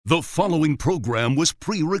The following program was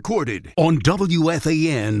pre-recorded on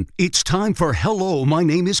WFAN. It's time for Hello, My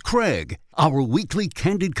Name is Craig, our weekly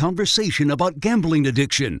candid conversation about gambling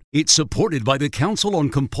addiction. It's supported by the Council on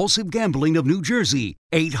Compulsive Gambling of New Jersey,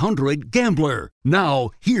 800-GAMBLER. Now,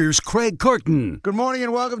 here's Craig Carton. Good morning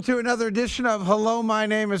and welcome to another edition of Hello, My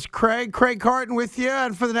Name is Craig. Craig Carton with you,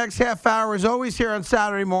 and for the next half hour, as always here on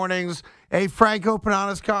Saturday mornings, a frank, open,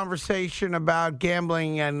 honest conversation about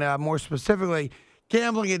gambling and more specifically,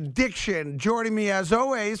 gambling addiction. Joining me, as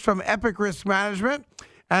always, from Epic Risk Management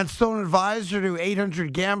and still an advisor to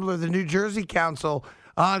 800-GAMBLER, the New Jersey Council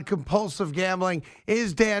on Compulsive Gambling,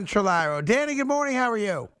 is Dan Trillaro. Danny, good morning. How are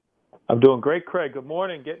you? I'm doing great, Craig. Good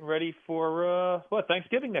morning. Getting ready for,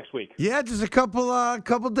 Thanksgiving next week. Yeah, just a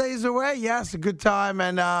couple days away. Yes, a good time.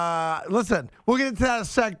 And listen, we'll get into that in a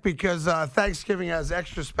sec because Thanksgiving has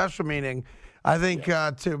extra special meaning, I think,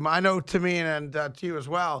 I know to me and to you as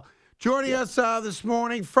well. Joining us this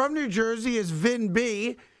morning from New Jersey is Vin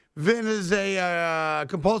B. Vin is a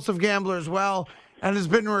compulsive gambler as well and has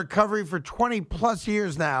been in recovery for 20-plus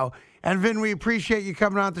years now. And, Vin, we appreciate you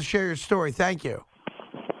coming on to share your story. Thank you.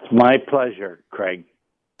 It's my pleasure, Craig.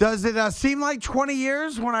 Does it seem like 20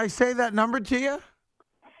 years when I say that number to you?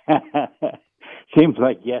 Seems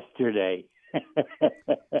like yesterday.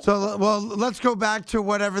 So, well, let's go back to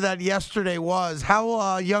whatever that yesterday was.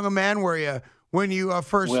 How young a man were you when you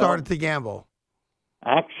first started to gamble?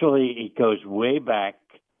 Actually, it goes way back,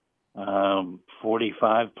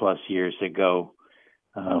 45-plus years ago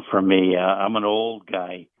for me. I'm an old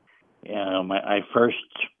guy. I first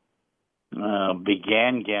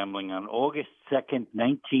began gambling on August 2nd,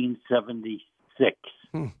 1976.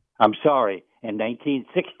 I'm sorry, in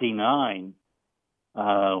 1969.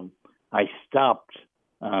 I stopped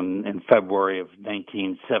in February of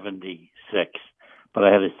 1976. But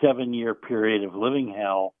I had a 7-year period of living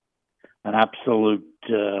hell, an absolute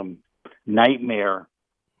nightmare.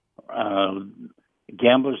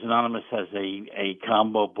 Gamblers Anonymous has a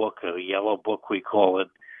combo book, a yellow book we call it,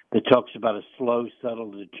 that talks about a slow,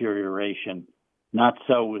 subtle deterioration. Not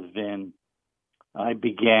so with Vin. I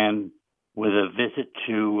began with a visit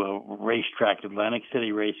to a racetrack, Atlantic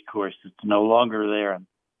City Race Course. It's no longer there in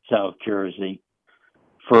South Jersey.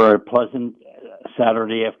 For a pleasant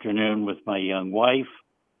Saturday afternoon with my young wife.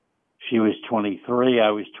 She was 23,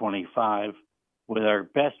 I was 25, with our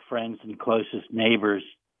best friends and closest neighbors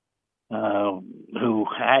who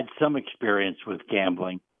had some experience with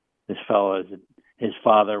gambling. This fellow, his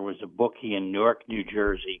father was a bookie in Newark, New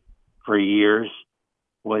Jersey for years,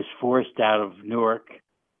 was forced out of Newark,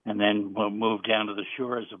 and then moved down to the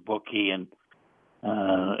shore as a bookie in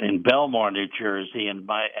Belmar, New Jersey, and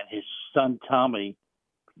his son Tommy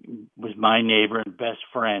was my neighbor and best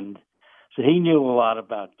friend. So he knew a lot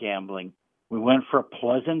about gambling. We went for a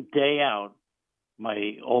pleasant day out.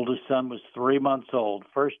 My oldest son was 3 months old.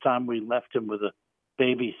 First time we left him with a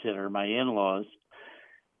babysitter, my in-laws.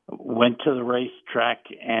 Went to the racetrack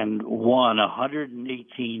and won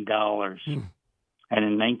 $118. And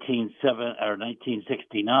in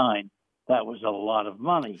 1969, that was a lot of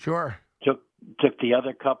money. Sure. Took the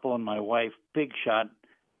other couple and my wife, big shot,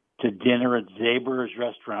 to dinner at Zaber's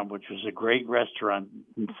Restaurant, which was a great restaurant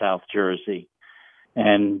in South Jersey,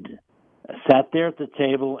 and sat there at the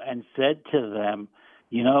table and said to them,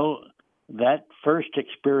 that first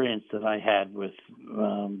experience that I had with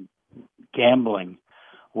gambling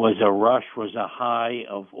was a rush, was a high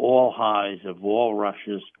of all highs, of all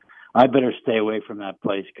rushes. I better stay away from that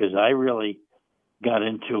place because I really got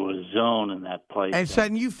into a zone in that place. And so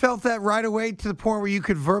you felt that right away to the point where you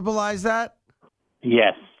could verbalize that?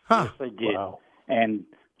 Yes. Huh. Yes, I did. Wow. And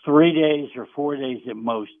 3 days or 4 days at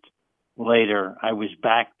most later, I was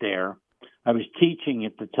back there. I was teaching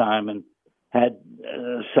at the time and had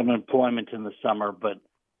some employment in the summer, but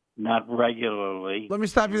not regularly. Let me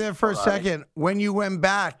stop you there for a second. When you went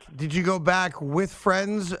back, did you go back with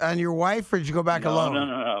friends and your wife, or did you go back alone?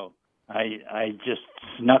 No. I just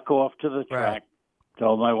snuck off to the track,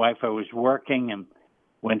 told my wife I was working, and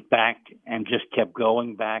went back and just kept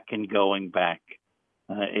going back and going back.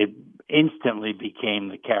 It instantly became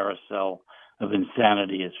the carousel of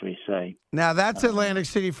insanity, as we say. Now, that's Atlantic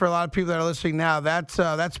City for a lot of people that are listening now.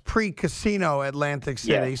 That's pre-casino Atlantic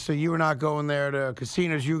City. Yes. So you were not going there to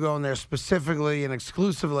casinos. You were going there specifically and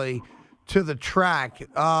exclusively to the track.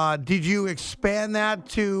 Did you expand that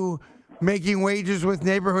to making wagers with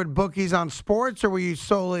neighborhood bookies on sports, or were you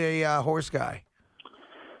solely a horse guy?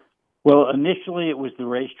 Well, initially it was the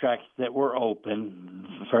racetracks that were open.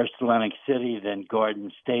 First Atlantic City, then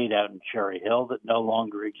Garden State out in Cherry Hill that no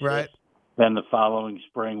longer exists. Right. Then the following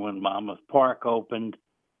spring when Monmouth Park opened,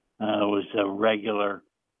 was a regular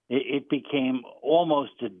it became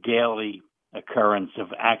almost a daily occurrence of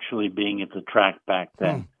actually being at the track back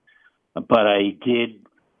then. But I did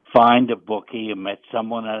find a bookie and met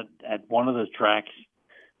someone at one of the tracks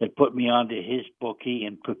that put me onto his bookie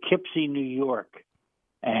in Poughkeepsie, New York.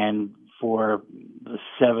 And for the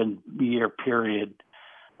 7-year period,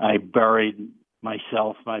 I buried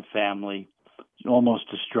myself, my family, almost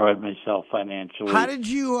destroyed myself financially. How did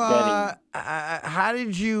you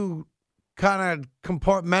kind of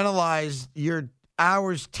compartmentalize your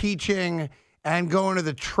hours teaching and going to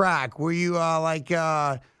the track? Were you like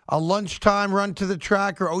a lunchtime run to the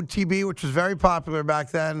track or OTB, which was very popular back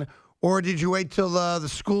then, or did you wait till the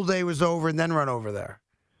school day was over and then run over there?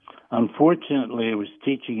 Unfortunately, I was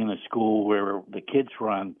teaching in a school where the kids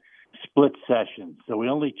run split sessions, so we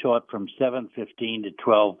only taught from 7:15 to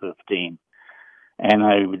 12:15, and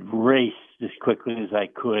I would race as quickly as I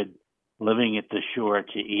could, living at the shore,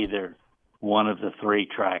 to either one of the 3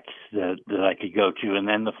 tracks that I could go to, and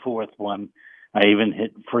then the 4th one, I even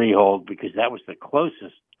hit Freehold because that was the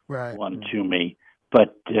closest one to me.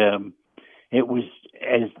 But it was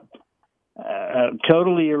as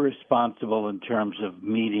totally irresponsible in terms of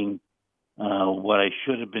meeting what I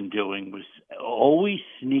should have been doing. Was always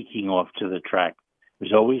sneaking off to the track. It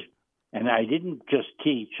was always, and I didn't just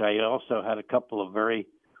teach. I also had a couple of very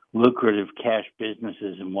lucrative cash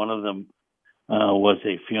businesses, and one of them was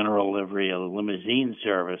a funeral livery, a limousine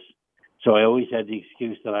service. So I always had the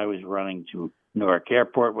excuse that I was running to Newark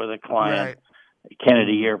Airport with a client,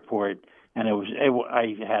 Kennedy Airport, and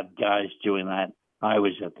I had guys doing that. I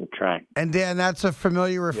was at the track. And Dan, that's a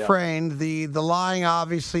familiar refrain. The lying,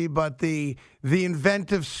 obviously, but the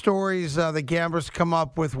inventive stories the gamblers come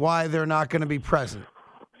up with why they're not going to be present.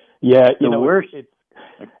 Yeah,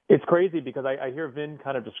 it's crazy because I hear Vin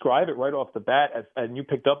kind of describe it right off the bat, and you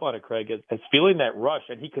picked up on it, Craig, as feeling that rush,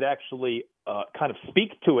 and he could actually kind of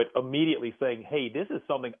speak to it immediately, saying, hey, this is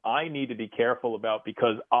something I need to be careful about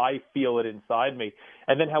because I feel it inside me.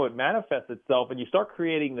 And then how it manifests itself, and you start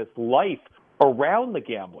creating this life around the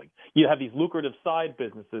gambling. You have these lucrative side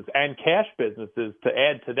businesses and cash businesses to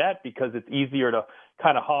add to that because it's easier to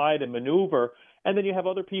kind of hide and maneuver. And then you have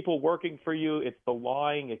other people working for you. It's the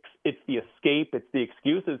lying, it's the escape, it's the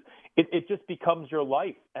excuses. It just becomes your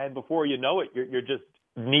life. And before you know it, you're just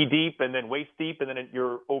knee deep and then waist deep and then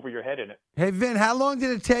you're over your head in it. Hey, Vin, how long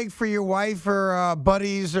did it take for your wife or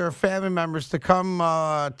buddies or family members to come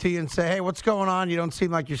to you and say, hey, what's going on? You don't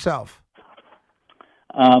seem like yourself.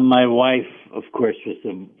 My wife, of course, was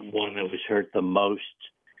the one that was hurt the most,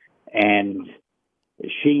 and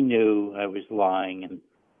she knew I was lying. And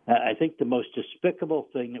I think the most despicable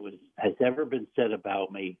thing that has ever been said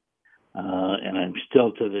about me, and I'm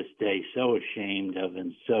still to this day so ashamed of,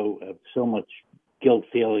 and so much guilt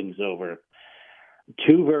feelings over.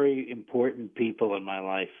 2 very important people in my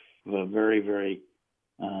life, very, very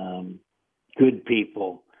good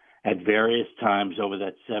people, at various times over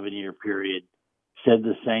that 7-year period, said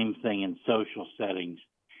the same thing in social settings.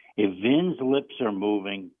 If Vin's lips are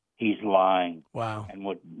moving, he's lying. Wow. And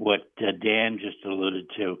what Dan just alluded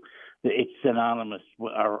to, it's synonymous.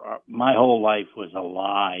 My whole life was a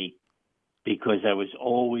lie because I was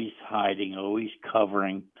always hiding, always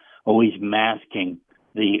covering, always masking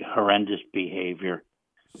the horrendous behavior.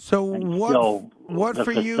 So what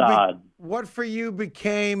for you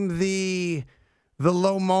became the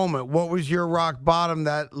low moment? What was your rock bottom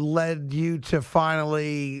that led you to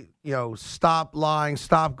finally, stop lying,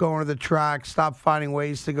 stop going to the track, stop finding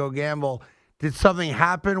ways to go gamble? Did something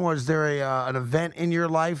happen? Was there an event in your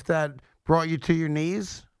life that brought you to your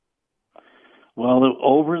knees? Well,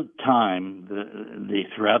 over time,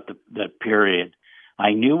 throughout that period,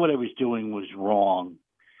 I knew what I was doing was wrong.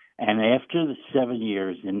 And after the 7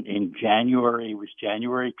 years, in January, it was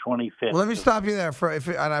January 25th. Well, let me stop you there,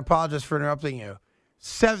 and I apologize for interrupting you.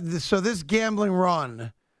 So this gambling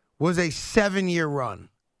run was a 7-year run.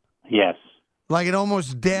 Yes. Like an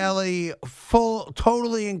almost daily,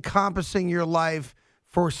 totally encompassing your life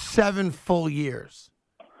for 7 full years.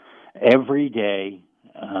 Every day,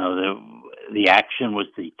 the action was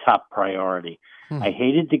the top priority. I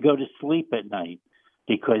hated to go to sleep at night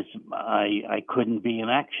because I couldn't be in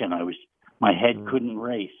action. My head couldn't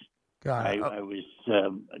race. I was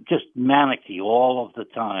just manicky all of the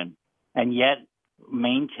time, and yet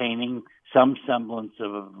maintaining some semblance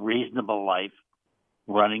of a reasonable life,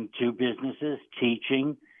 running 2 businesses,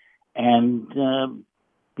 teaching, and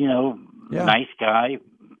nice guy.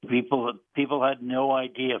 People had no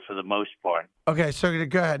idea for the most part. Okay, so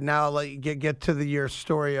go ahead. Now I'll let you get to your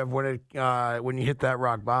story of when you hit that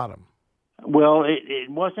rock bottom. Well, it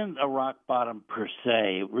wasn't a rock bottom per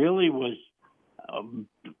se. It really was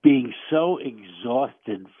being so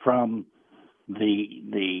exhausted from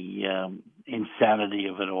the insanity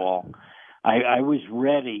of it all, I was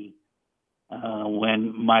ready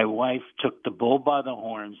when my wife took the bull by the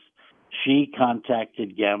horns. She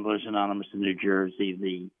contacted Gamblers Anonymous in New Jersey.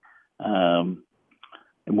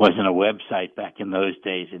 It wasn't a website back in those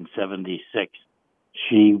days in '76.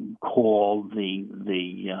 She called the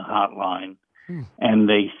hotline, and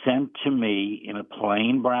they sent to me in a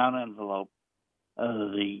plain brown envelope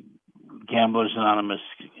the Gamblers Anonymous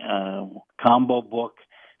combo book,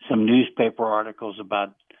 some newspaper articles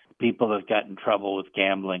about people that got in trouble with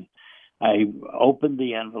gambling. I opened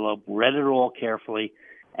the envelope, read it all carefully,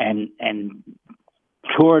 and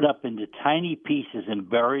tore it up into tiny pieces and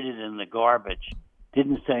buried it in the garbage.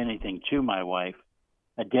 Didn't say anything to my wife.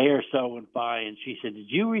 A day or so went by, and she said, "Did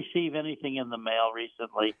you receive anything in the mail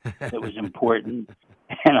recently that was important?"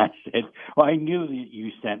 And I said, "Well, I knew that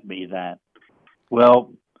you sent me that."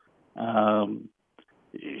 Well,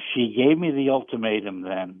 she gave me the ultimatum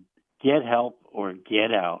then: get help or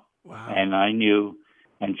get out. Wow. And I knew,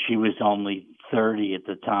 and she was only 30 at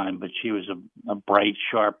the time, but she was a bright,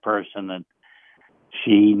 sharp person, and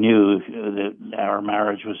she knew that our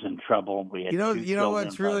marriage was in trouble. We had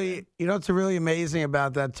what's really amazing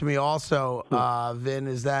about that to me also, Vin,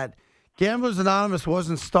 is that Gamblers Anonymous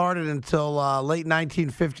wasn't started until late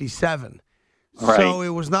 1957. Right. So it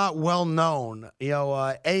was not well known.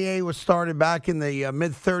 AA was started back in the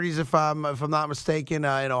mid 30s, if I'm not mistaken,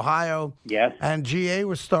 in Ohio. Yes. And GA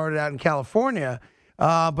was started out in California,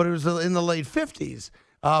 but it was in the late 50s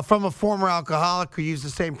from a former alcoholic who used the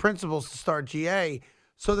same principles to start GA.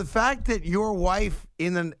 So the fact that your wife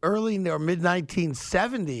in the early or mid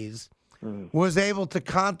 1970s was able to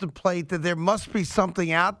contemplate that there must be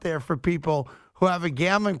something out there for people who have a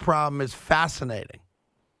gambling problem is fascinating.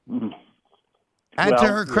 Mm. And to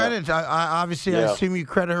her credit, I assume you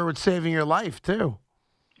credit her with saving your life, too.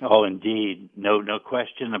 Oh, indeed. No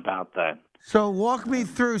question about that. So walk me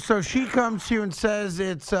through. So she comes to you and says,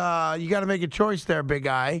 "It's you got to make a choice there, big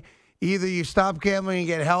guy. Either you stop gambling and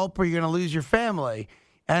get help or you're going to lose your family."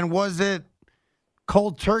 And was it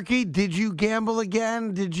cold turkey? Did you gamble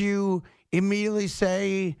again? Did you immediately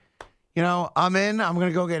say, I'm in, I'm going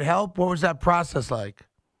to go get help? What was that process like?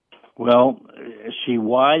 Well, she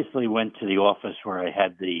wisely went to the office where I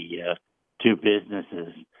had the two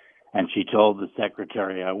businesses, and she told the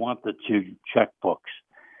secretary, "I want the 2 checkbooks."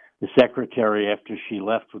 The secretary, after she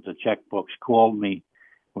left with the checkbooks, called me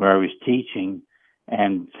where I was teaching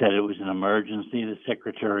and said it was an emergency. The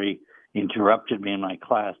secretary interrupted me in my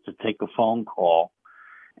class to take a phone call,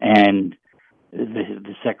 and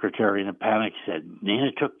the secretary in a panic said,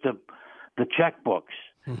 "Nina took the checkbooks."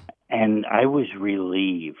 And I was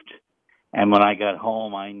relieved. And when I got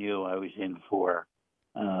home, I knew I was in for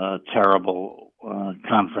a terrible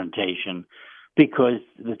confrontation, because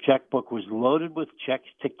the checkbook was loaded with checks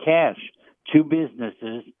to cash. 2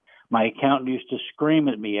 businesses. My accountant used to scream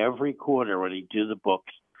at me every quarter when he'd do the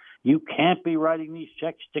books, "You can't be writing these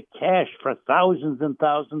checks to cash for thousands and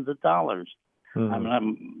thousands of dollars." I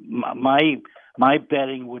mean, my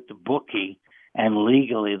betting with the bookie and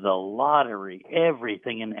legally the lottery,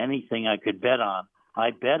 everything and anything I could bet on,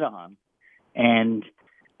 I bet on. And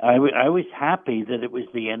I was happy that it was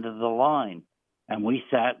the end of the line. And we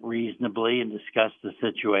sat reasonably and discussed the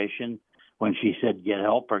situation when she said, "Get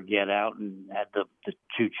help or get out," and had the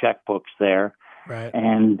 2 checkbooks there. Right.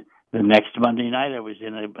 And the next Monday night, I was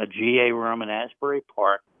in a GA room in Asbury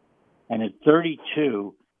Park. And at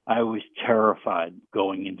 32, I was terrified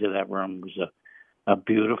going into that room. It was a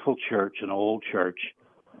beautiful church, an old church.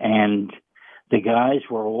 And the guys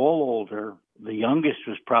were all older. The youngest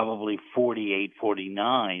was probably 48,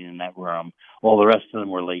 49 in that room. All the rest of them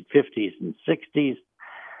were late 50s and 60s.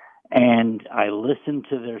 And I listened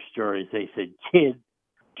to their stories. They said, "Kid,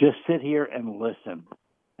 just sit here and listen."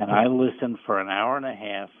 And I listened for an hour and a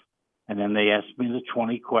half. And then they asked me the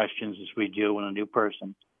 20 questions, as we do when a new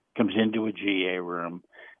person comes into a GA room.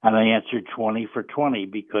 And I answered 20 for 20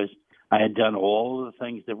 because I had done all of the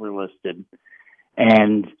things that were listed.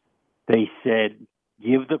 And they said,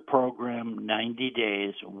 "Give the program 90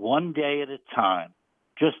 days, 1 day at a time.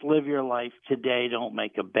 Just live your life today. Don't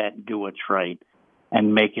make a bet, do what's right,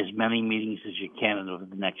 and make as many meetings as you can over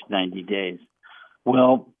the next 90 days.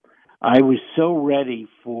 Well, I was so ready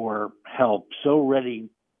for help, so ready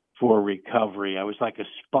for recovery. I was like a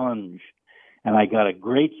sponge. And I got a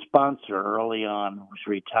great sponsor early on, who was a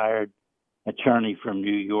retired attorney from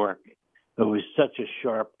New York, who was such a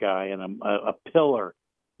sharp guy and a pillar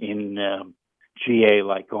in GA,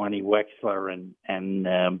 like Arnie Wexler and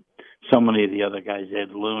so many of the other guys,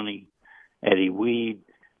 Ed Looney, Eddie Weed.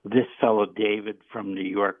 this fellow David from New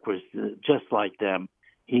York was just like them.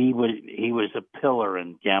 He was a pillar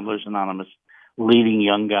in Gamblers Anonymous, leading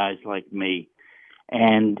young guys like me.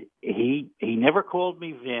 And he never called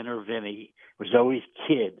me Vin or Vinny. It was always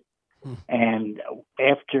Kid. And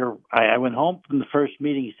after I went home from the first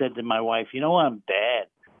meeting, he said to my wife, "You know, I'm bad.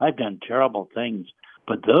 I've done terrible things,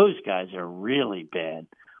 but those guys are really bad."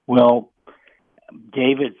 Well,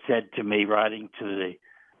 David said to me, riding to the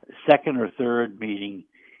second or third meeting,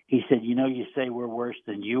 he said, "You know, you say we're worse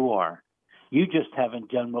than you are. You just haven't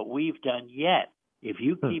done what we've done yet. If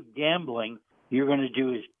you keep gambling, you're going to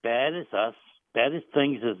do as bad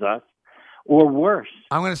things as us, or worse."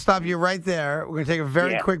 I'm going to stop you right there. We're going to take a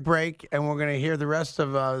very quick break, and we're going to hear the rest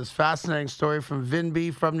of this fascinating story from Vin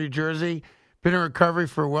B. from New Jersey. Been in recovery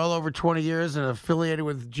for well over 20 years and affiliated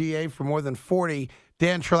with GA for more than 40.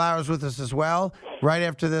 Dan Trillauer is with us as well, right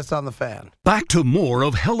after this on The Fan. Back to more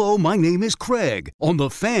of Hello, My Name is Craig on The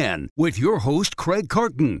Fan with your host, Craig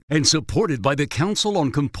Carton, and supported by the Council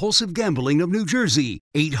on Compulsive Gambling of New Jersey,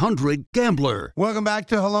 800-GAMBLER. Welcome back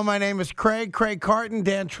to Hello, My Name is Craig. Craig Carton,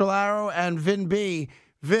 Dan Trillauer, and Vin B.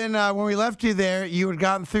 Vin, when we left you there, you had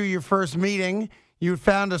gotten through your first meeting. You had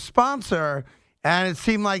found a sponsor, and it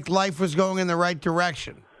seemed like life was going in the right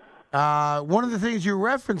direction. One of the things you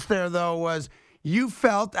referenced there, though, was you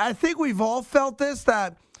felt, I think we've all felt this,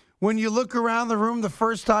 that when you look around the room the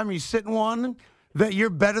first time you sit in one, that you're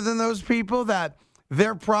better than those people, that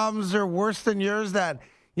their problems are worse than yours, that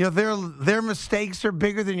their mistakes are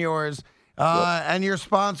bigger than yours, and your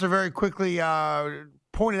sponsor very quickly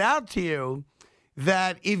pointed out to you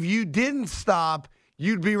that if you didn't stop,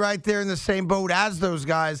 you'd be right there in the same boat as those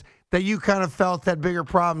guys that you kind of felt had bigger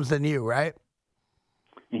problems than you, right?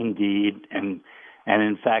 Indeed, and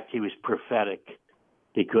in fact, he was prophetic,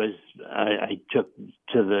 because I took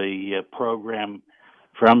to the program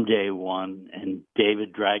from day one, and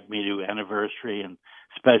David dragged me to anniversary and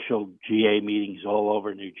special GA meetings all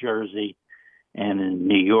over New Jersey and in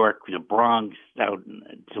New York, the Bronx, out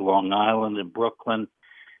to Long Island and Brooklyn,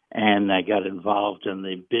 and I got involved in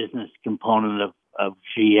the business component of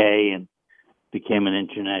GA and became an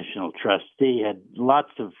international trustee, had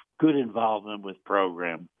lots of good involvement with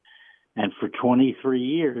program. And for 23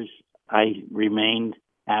 years, I remained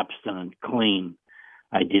abstinent, clean.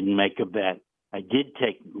 I didn't make a bet. I did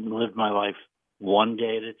live my life one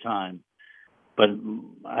day at a time. But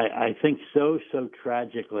I think so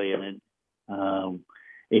tragically, and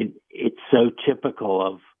it's so typical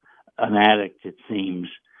of an addict, it seems.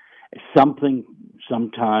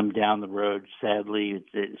 Sometime down the road, sadly,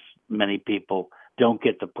 many people don't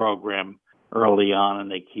get the program early on,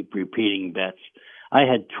 and they keep repeating bets. I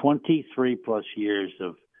had 23 plus years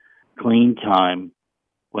of clean time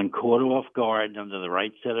when caught off guard under the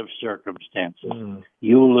right set of circumstances.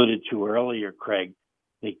 You alluded to earlier, Craig,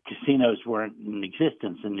 the casinos weren't in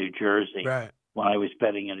existence in New Jersey when I was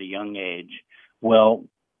betting at a young age. Well,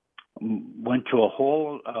 went to a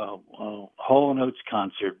Hall & Oates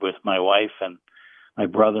concert with my wife and my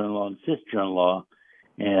brother-in-law and sister-in-law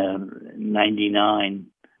in 99.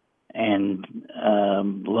 And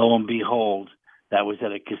lo and behold, that was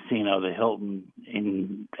at a casino, the Hilton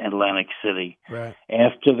in Atlantic City. Right.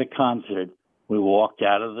 After the concert, we walked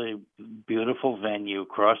out of the beautiful venue,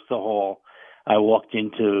 across the hall. I walked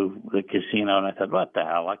into the casino, and I thought, what the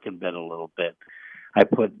hell, I can bet a little bit. I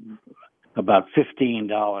put about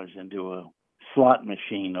 $15 into a slot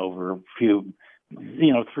machine over a few,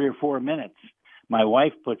 3 or 4 minutes. My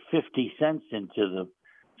wife put 50 cents into the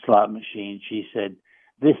slot machine. She said,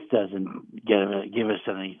 "This doesn't give us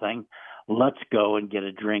anything. Let's go and get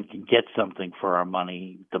a drink and get something for our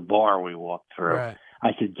money." The bar we walked through. Right.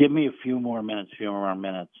 I said, "Give me a few more minutes.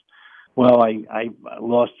 Well, I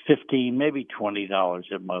lost $15, maybe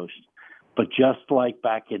 $20 at most. But just like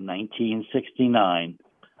back in 1969,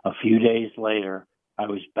 a few days later, I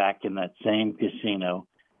was back in that same casino,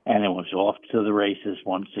 and it was off to the races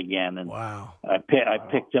once again. And wow. I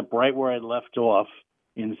picked up right where I left off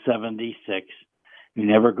in 76. You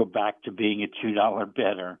never go back to being a $2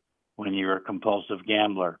 bettor when you're a compulsive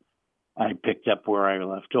gambler. I picked up where I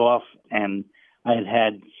left off, and I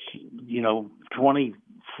had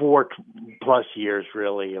 24 plus years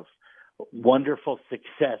really of wonderful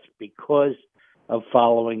success because of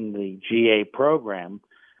following the GA program.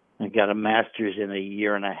 I got a master's in a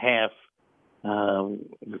year and a half,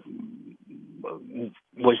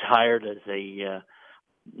 was hired as a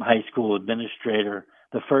high school administrator.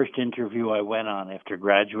 The first interview I went on after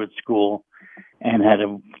graduate school, and had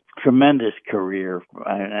a tremendous career.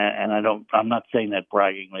 I'm not saying that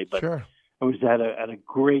braggingly, but sure. I was at a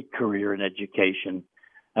great career in education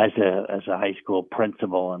as a high school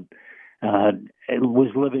principal,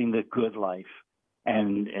 was living the good life.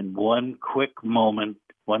 And in one quick moment,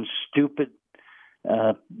 one stupid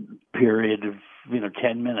period of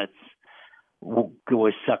 10 minutes,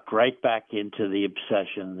 was sucked right back into the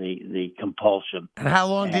obsession, the compulsion. And how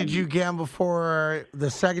long did you gamble for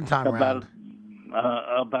the second time around?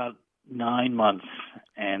 About 9 months.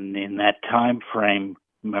 And in that time frame,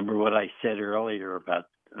 remember what I said earlier about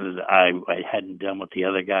I hadn't done what the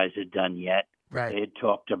other guys had done yet. Right. They had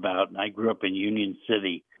talked about, and I grew up in Union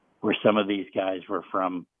City, where some of these guys were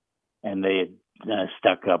from, and they had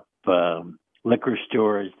stuck up liquor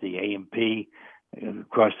stores, the A&P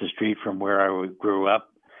across the street from where I grew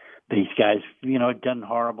up. These guys, had done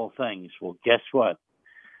horrible things. Well, guess what?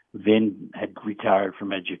 Vin had retired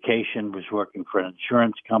from education, was working for an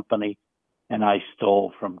insurance company, and I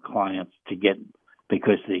stole from clients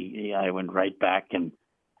because I went right back and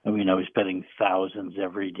I was betting thousands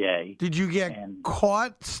every day. Did you get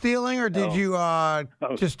caught stealing, or did you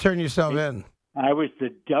just turn yourself in? I was the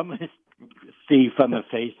dumbest thief on the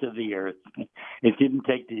face of the earth. It didn't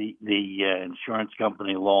take the insurance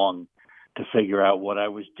company long to figure out what I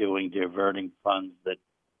was doing, diverting funds that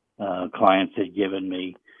clients had given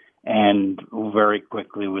me, and very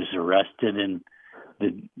quickly was arrested. And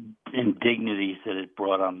the indignities that it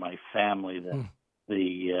brought on my family,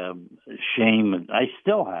 the shame I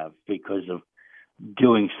still have because of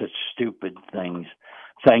doing such stupid things.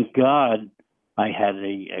 Thank God I had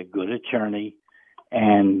a good attorney,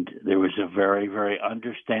 and there was a very, very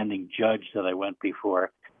understanding judge that I went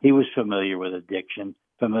before. He was familiar with addiction,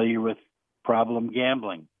 familiar with problem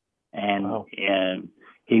gambling, and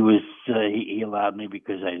he allowed me,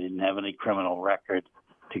 because I didn't have any criminal record,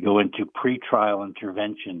 to go into pretrial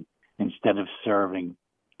intervention instead of serving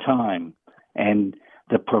time. And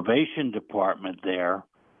the probation department there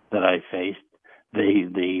that I faced,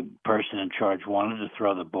 the person in charge wanted to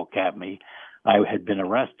throw the book at me. I had been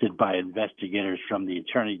arrested by investigators from the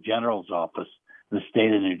Attorney General's office, the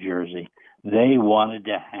state of New Jersey. They wanted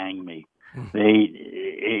to hang me.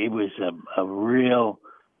 It was a real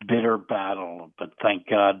bitter battle, but thank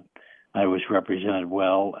God I was represented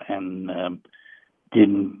well and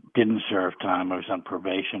didn't serve time. I was on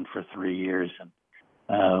probation for 3 years,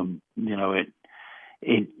 and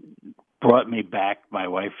it brought me back. My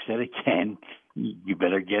wife said again, "You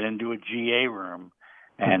better get into a GA room,"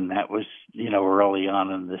 and that was early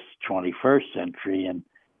on in this 21st century, and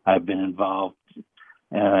I've been involved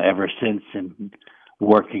ever since in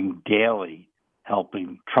working daily,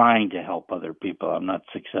 trying to help other people. I'm not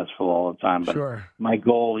successful all the time, but sure. My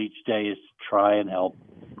goal each day is to try and help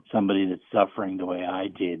somebody that's suffering the way I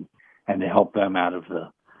did, and to help them out of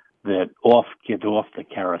get off the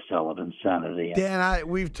carousel of insanity. Dan,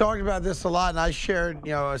 we've talked about this a lot, and I shared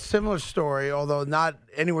a similar story, although not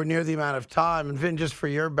anywhere near the amount of time. And Vin, just for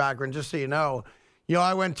your background, just so you know,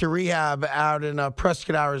 I went to rehab out in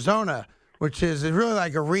Prescott, Arizona, which is really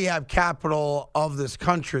like a rehab capital of this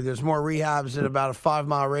country. There's more rehabs in about a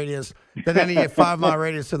 5-mile radius than any 5-mile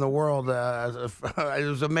radius in the world. It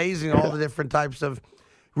was amazing, all the different types of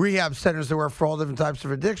rehab centers there were for all different types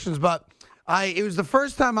of addictions. But it was the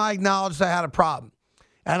first time I acknowledged I had a problem.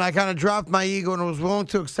 And I kind of dropped my ego and was willing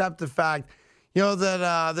to accept the fact,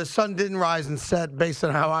 that the sun didn't rise and set based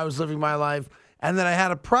on how I was living my life, and that I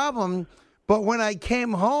had a problem. But when I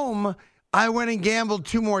came home, I went and gambled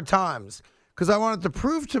 2 more times because I wanted to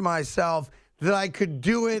prove to myself that I could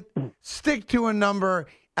do it, stick to a number,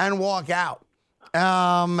 and walk out.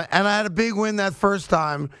 And I had a big win that first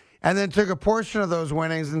time, and then took a portion of those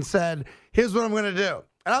winnings and said, here's what I'm going to do.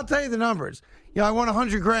 And I'll tell you the numbers. I won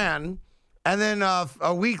 $100,000, and then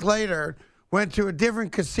a week later went to a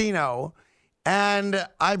different casino, and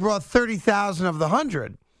I brought 30,000 of the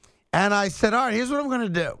 100. And I said, all right, here's what I'm going to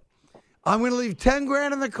do. I'm going to leave 10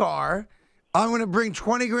 grand in the car. I'm going to bring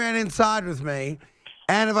 20 grand inside with me.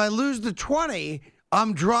 And if I lose the 20,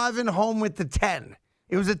 I'm driving home with the 10.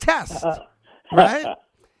 It was a test, right?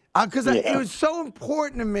 Because it was so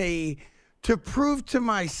important to me to prove to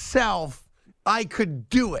myself I could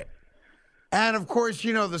do it. And, of course,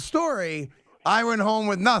 the story. I went home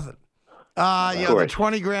with nothing. The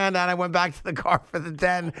 20 grand, and I went back to the car for the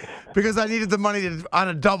 10 because I needed the money on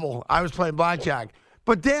a double. I was playing blackjack.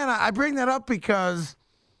 But, Dan, I bring that up because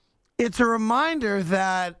it's a reminder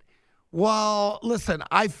that, listen,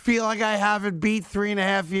 I feel like I have it beat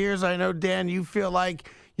 3.5 years. I know, Dan, you feel like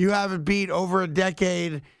you have it beat over a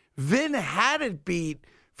decade. Vin had it beat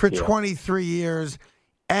for 23 years,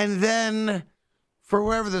 and then, for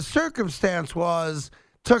whatever the circumstance was,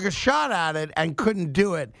 took a shot at it and couldn't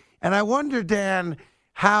do it. And I wonder, Dan,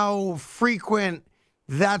 how frequent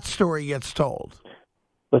that story gets told.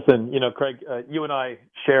 Listen, Craig, you and I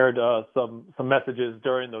shared some messages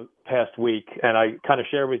during the past week, and I kind of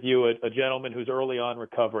shared with you a gentleman who's early on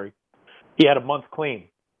recovery. He had a month clean,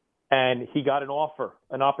 and he got an offer,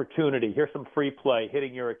 an opportunity. Here's some free play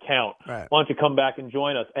hitting your account. Right. Why don't you come back and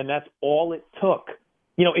join us? And that's all it took.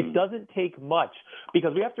 It doesn't take much,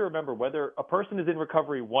 because we have to remember, whether a person is in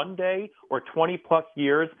recovery one day or 20-plus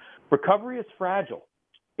years, recovery is fragile.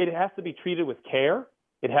 It has to be treated with care.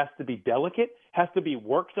 It has to be delicate, has to be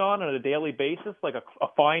worked on a daily basis, like a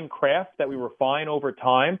fine craft that we refine over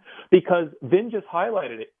time, because Vin just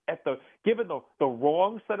highlighted it. Given the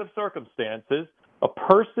wrong set of circumstances, a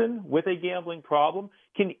person with a gambling problem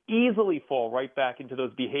can easily fall right back into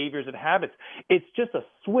those behaviors and habits. It's just a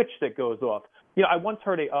switch that goes off. I once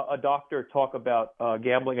heard a doctor talk about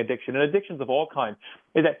gambling addiction, and addictions of all kinds,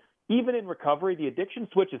 is that even in recovery, the addiction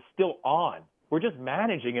switch is still on. We're just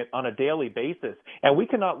managing it on a daily basis, and we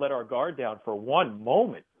cannot let our guard down for one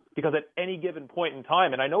moment, because at any given point in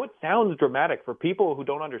time, and I know it sounds dramatic for people who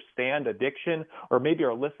don't understand addiction, or maybe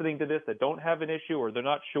are listening to this that don't have an issue or they're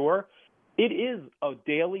not sure, it is a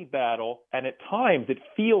daily battle, and at times it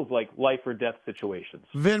feels like life or death situations.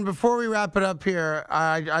 Vin, before we wrap it up here,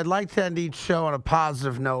 I'd like to end each show on a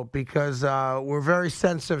positive note, because we're very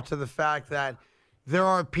sensitive to the fact that there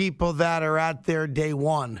are people that are at their day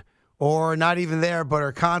one, or not even there, but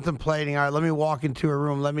are contemplating, all right, let me walk into a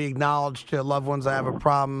room, let me acknowledge to loved ones I have a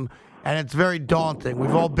problem. And it's very daunting.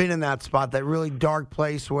 We've all been in that spot, that really dark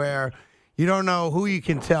place where you don't know who you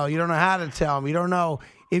can tell. You don't know how to tell them. You don't know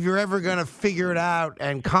if you're ever going to figure it out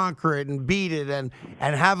and conquer it and beat it and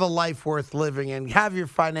have a life worth living and have your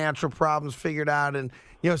financial problems figured out and,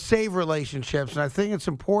 save relationships. And I think it's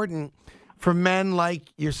important for men like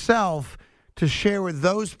yourself to share with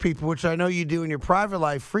those people, which I know you do in your private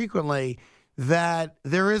life frequently, that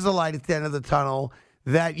there is a light at the end of the tunnel,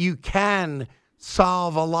 that you can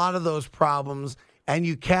solve a lot of those problems and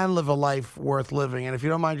you can live a life worth living. And if you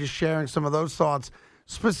don't mind just sharing some of those thoughts,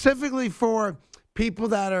 specifically for people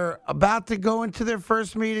that are about to go into their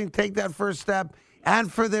first meeting, take that first step,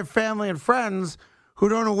 and for their family and friends who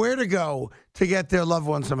don't know where to go to get their loved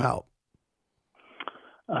ones some help.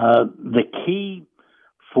 The key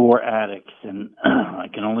for addicts, and I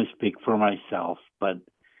can only speak for myself, but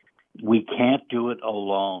we can't do it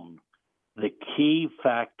alone. The key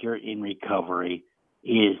factor in recovery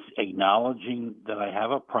is acknowledging that I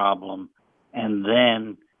have a problem and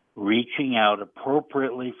then reaching out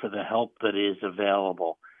appropriately for the help that is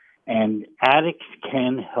available. And addicts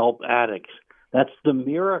can help addicts. That's the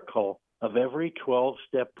miracle of every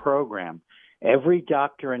 12-step program. Every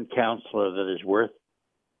doctor and counselor that is worth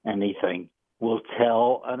anything will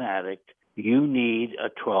tell an addict, you need a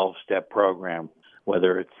 12-step program,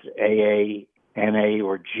 whether it's AA, NA,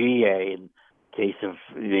 or GA in case of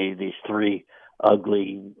these three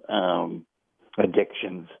ugly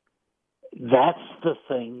addictions. That's the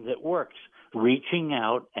thing that works, reaching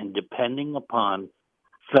out and depending upon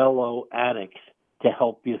fellow addicts to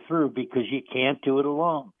help you through, because you can't do it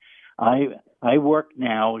alone. I work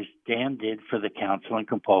now, as Dan did, for the Council on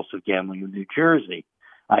Compulsive Gambling of New Jersey.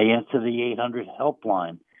 I answer the 800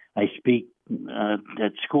 helpline. I speak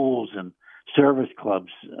at schools and service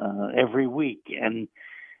clubs every week. And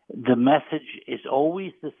the message is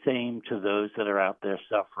always the same to those that are out there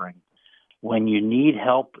suffering. When you need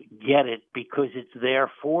help, get it, because it's there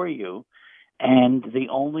for you. And the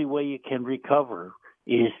only way you can recover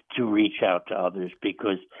is to reach out to others,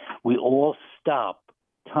 because we all stop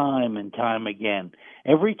time and time again.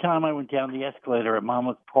 Every time I went down the escalator at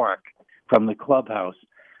Monmouth Park from the clubhouse,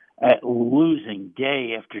 losing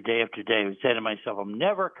day after day after day, I would say to myself, I'm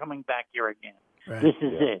never coming back here again. Right. This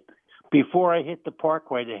is it. Before I hit the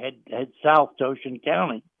parkway to head south to Ocean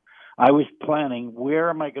County, I was planning,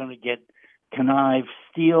 where am I going to get, connive,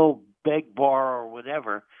 steal, beg, borrow, or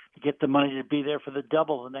whatever to get the money to be there for the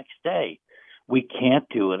double the next day. We can't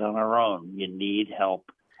do it on our own. You need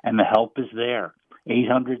help, and the help is there.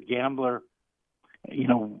 800-GAMBLER,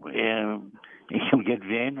 you'll get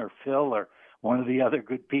Vin or Phil or one of the other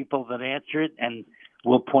good people that answer it, and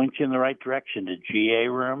we'll point you in the right direction to GA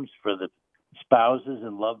rooms for the spouses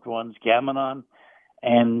and loved ones, Gam-Anon,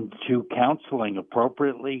 and to counseling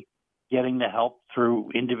appropriately, getting the help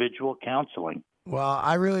through individual counseling. Well,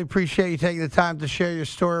 I really appreciate you taking the time to share your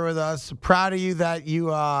story with us. Proud of you that you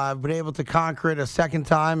have been able to conquer it a second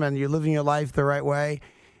time and you're living your life the right way.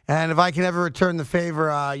 And if I can ever return the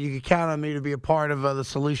favor, you can count on me to be a part of the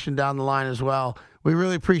solution down the line as well. We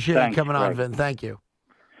really appreciate you coming on, Vin. Thank you.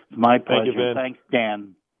 It's my pleasure. Thank you, Vin. Thanks,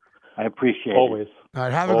 Dan. I appreciate Always. it. All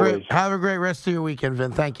right, have a great rest of your weekend,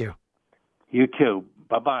 Vin. Thank you. You too.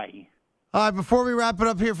 Bye-bye. All right, before we wrap it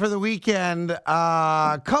up here for the weekend,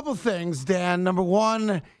 a couple things, Dan. Number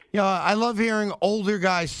one, I love hearing older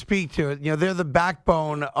guys speak to it. They're the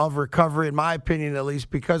backbone of recovery, in my opinion, at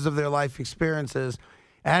least, because of their life experiences.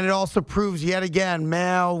 And it also proves yet again,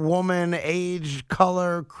 male, woman, age,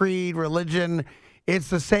 color, creed, religion, it's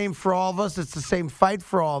the same for all of us. It's the same fight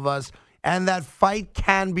for all of us. And that fight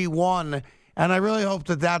can be won. And I really hope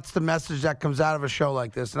that that's the message that comes out of a show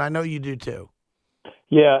like this. And I know you do too.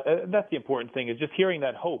 Yeah, that's the important thing, is just hearing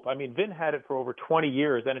that hope. I mean, Vin had it for over 20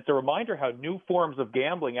 years, and it's a reminder how new forms of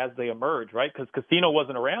gambling as they emerge, right? Because casino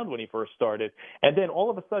wasn't around when he first started. And then all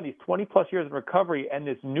of a sudden, he's 20-plus years in recovery, and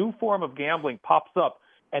this new form of gambling pops up,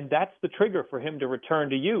 and that's the trigger for him to return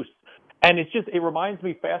to use. And it reminds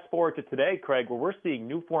me, fast forward to today, Craig, where we're seeing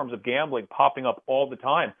new forms of gambling popping up all the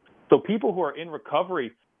time. So people who are in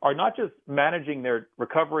recovery are not just managing their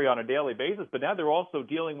recovery on a daily basis, but now they're also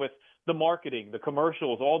dealing with the marketing, the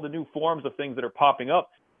commercials, all the new forms of things that are popping up.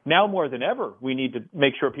 Now more than ever, we need to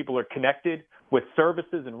make sure people are connected with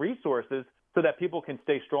services and resources so that people can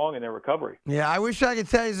stay strong in their recovery. Yeah, I wish I could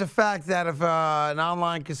tell you the fact that if an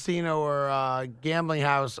online casino or a gambling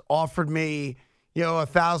house offered me,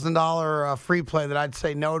 $1,000 free play, that I'd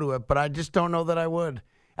say no to it, but I just don't know that I would.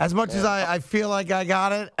 As much as I feel like I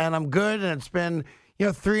got it and I'm good, and it's been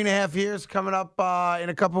 3.5 years coming up in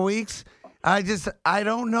a couple weeks, I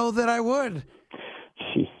don't know that I would.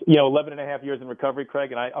 Jeez. 11 and a half years in recovery,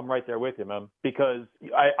 Craig, and I'm right there with you, man, because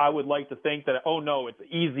I would like to think that, oh, no, it's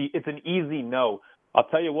easy. It's an easy no. I'll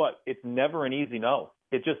tell you what, it's never an easy no.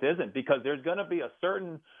 It just isn't, because there's going to be a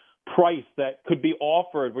certain price that could be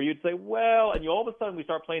offered where you'd say, well, and all of a sudden we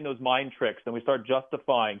start playing those mind tricks and we start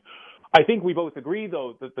justifying. I think we both agree,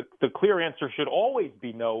 though, that the clear answer should always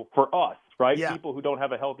be no for us, right? Yeah. People who don't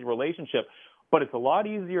have a healthy relationship. But it's a lot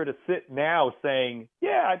easier to sit now saying,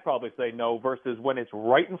 yeah, I'd probably say no, versus when it's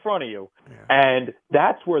right in front of you. Yeah. And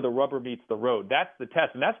that's where the rubber meets the road. That's the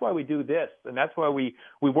test. And that's why we do this. And that's why we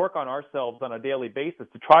work on ourselves on a daily basis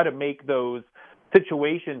to try to make those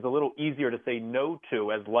situations a little easier to say no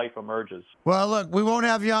to as life emerges. Well, look, we won't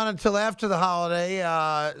have you on until after the holiday.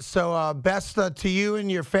 So best to you and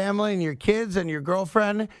your family and your kids and your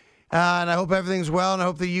girlfriend. And I hope everything's well, and I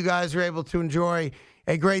hope that you guys are able to enjoy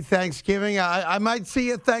a great Thanksgiving. I might see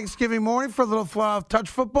you Thanksgiving morning for a little touch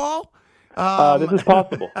football. This is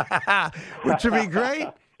possible. Which would be great.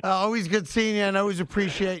 Always good seeing you, and always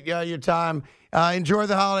appreciate your time. Enjoy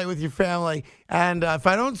the holiday with your family. And if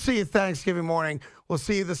I don't see you Thanksgiving morning, we'll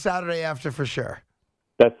see you the Saturday after for sure.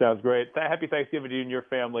 That sounds great. Happy Thanksgiving to you and your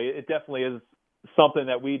family. It definitely is something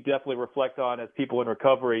that we definitely reflect on as people in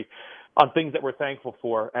recovery, on things that we're thankful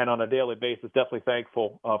for, and on a daily basis, definitely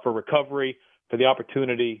thankful for recovery, for the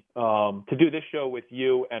opportunity to do this show with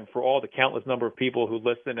you, and for all the countless number of people who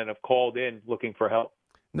listen and have called in looking for help.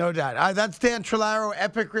 No doubt. That's Dan Trillaro,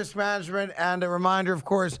 Epic Risk Management, and a reminder, of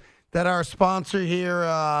course, that our sponsor here,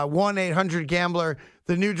 1-800-GAMBLER,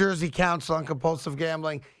 the New Jersey Council on Compulsive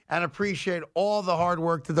Gambling, and appreciate all the hard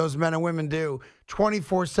work that those men and women do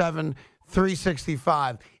 24/7,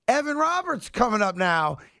 365. Evan Roberts coming up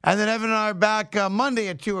now, and then Evan and I are back Monday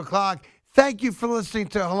at 2 o'clock. Thank you for listening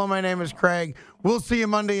to Hello, My Name is Craig. We'll see you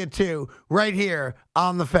Monday at 2 right here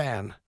on The Fan.